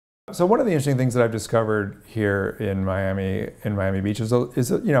So one of the interesting things that I've discovered here in Miami Beach is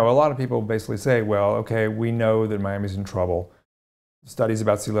that, you know, a lot of people basically say, well, okay, we know that Miami's in trouble. Studies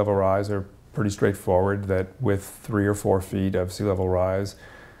about sea level rise are pretty straightforward, that with 3 or 4 feet of sea level rise,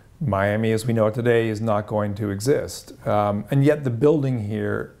 Miami as we know it today is not going to exist. And yet the building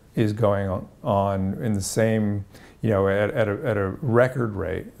here is going on in the same, you know, at a record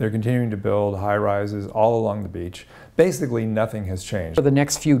rate. They're continuing to build high rises all along the beach. Basically nothing has changed. For the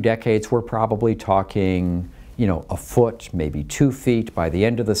next few decades, we're probably talking, you know, a foot, maybe 2 feet. By the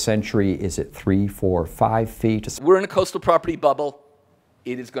end of the century, is it 3, 4, 5 feet? We're in a coastal property bubble.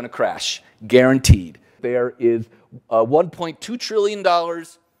 It is going to crash, guaranteed. There is $1.2 trillion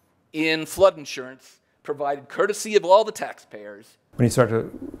in flood insurance provided courtesy of all the taxpayers. When you start to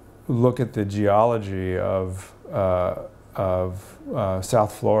look at the geology of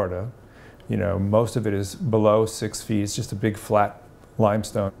South Florida, you know, most of it is below 6 feet. It's just a big flat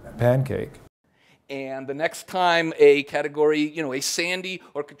limestone pancake. And the next time a category, you know, a Sandy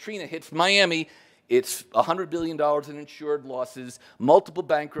or Katrina hits Miami, it's $100 billion in insured losses, multiple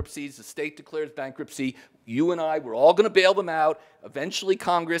bankruptcies, the state declares bankruptcy. You and I, we're all going to bail them out. Eventually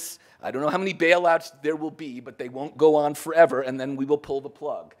Congress, I don't know how many bailouts there will be, but they won't go on forever, and then we will pull the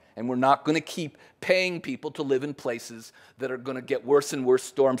plug. And we're not going to keep paying people to live in places that are going to get worse and worse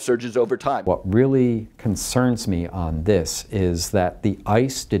storm surges over time. What really concerns me on this is that the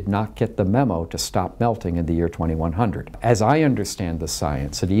ice did not get the memo to stop melting in the year 2100. As I understand the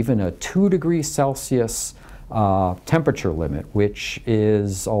science, that even a 2 degrees Celsius temperature limit, which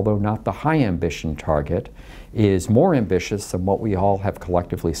is, although not the high ambition target, is more ambitious than what we all have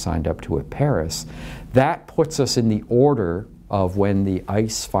collectively signed up to at Paris. That puts us in the order of when the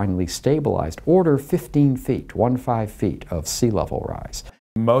ice finally stabilized, order 15 feet, 15 feet of sea level rise.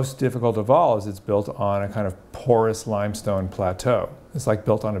 Most difficult of all is it's built on a kind of porous limestone plateau. It's like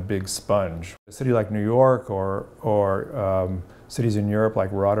built on a big sponge. A city like New York or cities in Europe like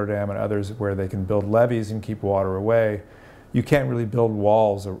Rotterdam and others where they can build levees and keep water away, you can't really build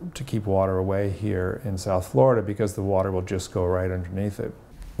walls to keep water away here in South Florida because the water will just go right underneath it.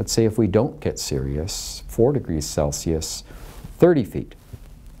 Let's say if we don't get serious, 4 degrees Celsius, 30 feet,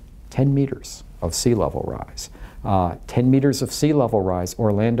 10 meters of sea level rise. 10 meters of sea level rise,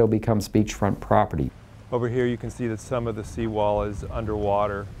 Orlando becomes beachfront property. Over here you can see that some of the seawall is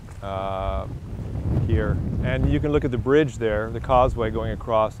underwater here. And you can look at the bridge there, the causeway going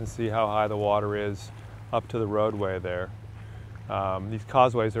across, and see how high the water is up to the roadway there. These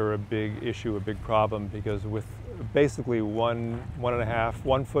causeways are a big issue, a big problem, because with basically 1 foot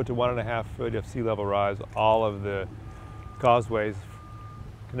to 1.5 foot of sea level rise, all of the causeways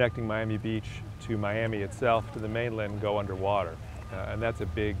connecting Miami Beach to Miami itself, to the mainland, go underwater. And that's a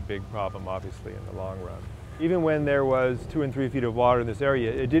big, big problem, obviously, in the long run. Even when there was 2 and 3 feet of water in this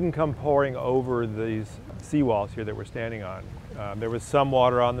area, it didn't come pouring over these seawalls here that we're standing on. There was some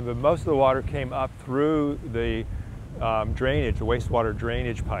water on them, but most of the water came up through the drainage, the wastewater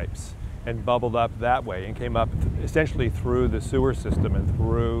drainage pipes, and bubbled up that way and came up essentially through the sewer system and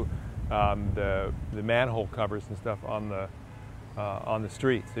through the manhole covers and stuff on the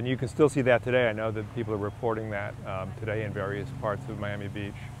streets. And you can still see that today. I know that people are reporting that today in various parts of Miami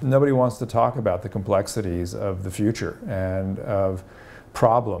Beach. Nobody wants to talk about the complexities of the future and of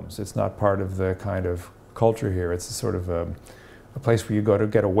problems. It's not part of the kind of culture here. It's a sort of a place where you go to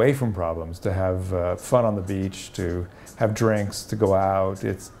get away from problems, to have fun on the beach, to have drinks, to go out.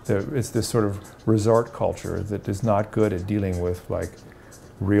 It's this sort of resort culture that is not good at dealing with like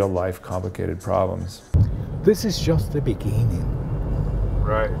real life complicated problems. This is just the beginning.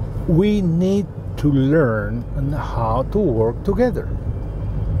 Right. We need to learn how to work together.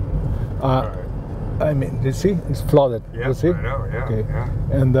 Right. I mean, you see, it's flooded. Yeah, you see? I know, yeah. Okay. Yeah.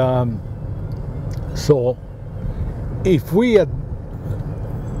 And so, if we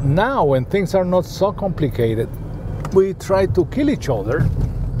now, when things are not so complicated, we try to kill each other,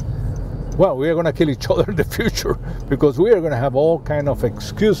 well, we are going to kill each other in the future because we are going to have all kind of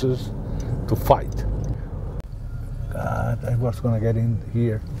excuses to fight. God, I was going to get in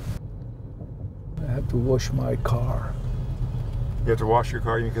here. I have to wash my car. You have to wash your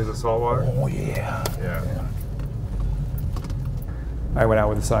car because of salt water? Oh, yeah. Yeah. I went out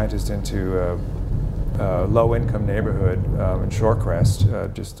with a scientist into a low-income neighborhood in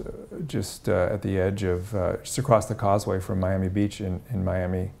Shorecrest, just at the edge of, just across the causeway from Miami Beach in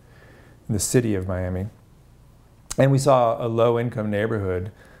Miami, in the city of Miami. And we saw a low-income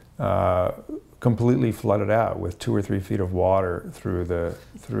neighborhood completely flooded out with 2 or 3 feet of water through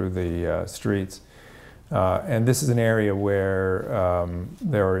the streets. And this is an area where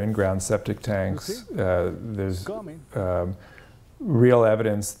there are in-ground septic tanks. There's real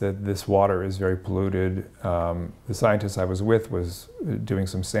evidence that this water is very polluted. The scientist I was with was doing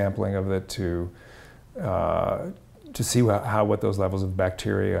some sampling of it to see what those levels of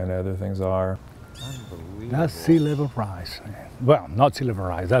bacteria and other things are. That's sea level rise. Well, not sea level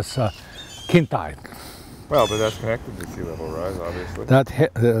rise, that's king tide. Well, but that's connected to sea level rise, obviously.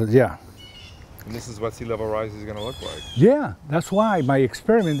 Yeah. And this is what sea level rise is going to look like. Yeah, that's why my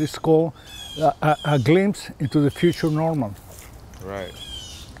experiment is called a glimpse into the future normal. Right.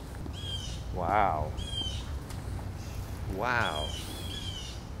 Wow. Wow.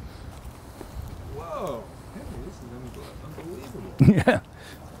 Whoa. Henry, this is unbelievable. Yeah.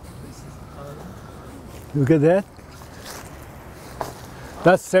 Look at that.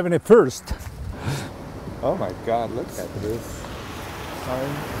 That's 71st. Oh my God, look at this.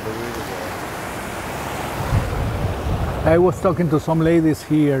 Unbelievable. I was talking to some ladies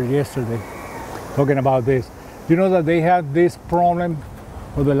here yesterday, talking about this. You know that they had this problem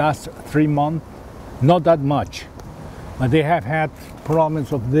for the last 3 months? Not that much, but they have had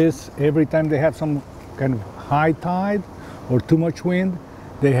problems of this every time they have some kind of high tide or too much wind,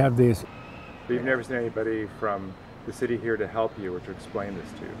 they have this. But you've never seen anybody from the city here to help you or to explain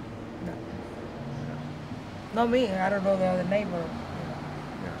this to you? No. Not me. I don't know the other neighbor.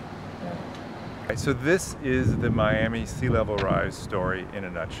 Yeah. So this is the Miami sea level rise story in a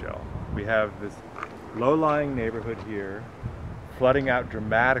nutshell. We have this low-lying neighborhood here, flooding out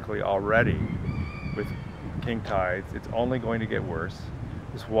dramatically already with king tides. It's only going to get worse.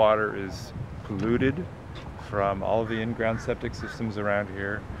 This water is polluted from all of the in-ground septic systems around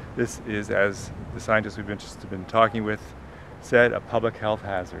here. This is, as the scientists we've just been talking with said, a public health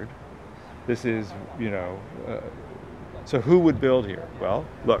hazard. This is, so who would build here? Well,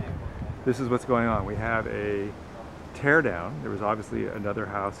 look, this is what's going on. We have a tear down. There was obviously another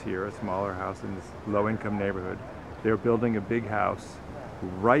house here, a smaller house in this low-income neighborhood. They're building a big house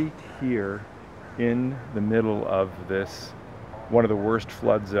right here in the middle of this, one of the worst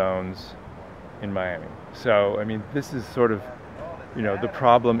flood zones in Miami. So, I mean, this is sort of, the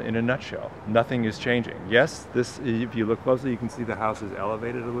problem in a nutshell. Nothing is changing. Yes, this, if you look closely, you can see the house is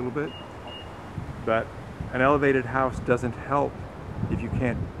elevated a little bit, but an elevated house doesn't help if you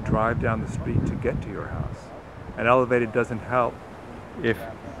can't drive down the street to get to your house. An elevated doesn't help if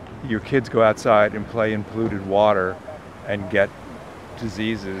your kids go outside and play in polluted water and get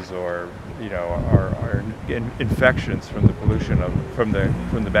diseases or infections from the pollution from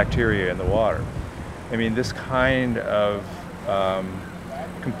the bacteria in the water. I mean, this kind of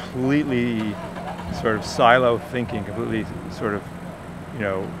completely sort of silo thinking, completely sort of,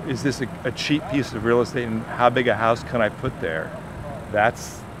 is this a cheap piece of real estate and how big a house can I put there?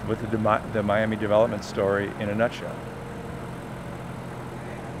 That's what the Miami development story in a nutshell.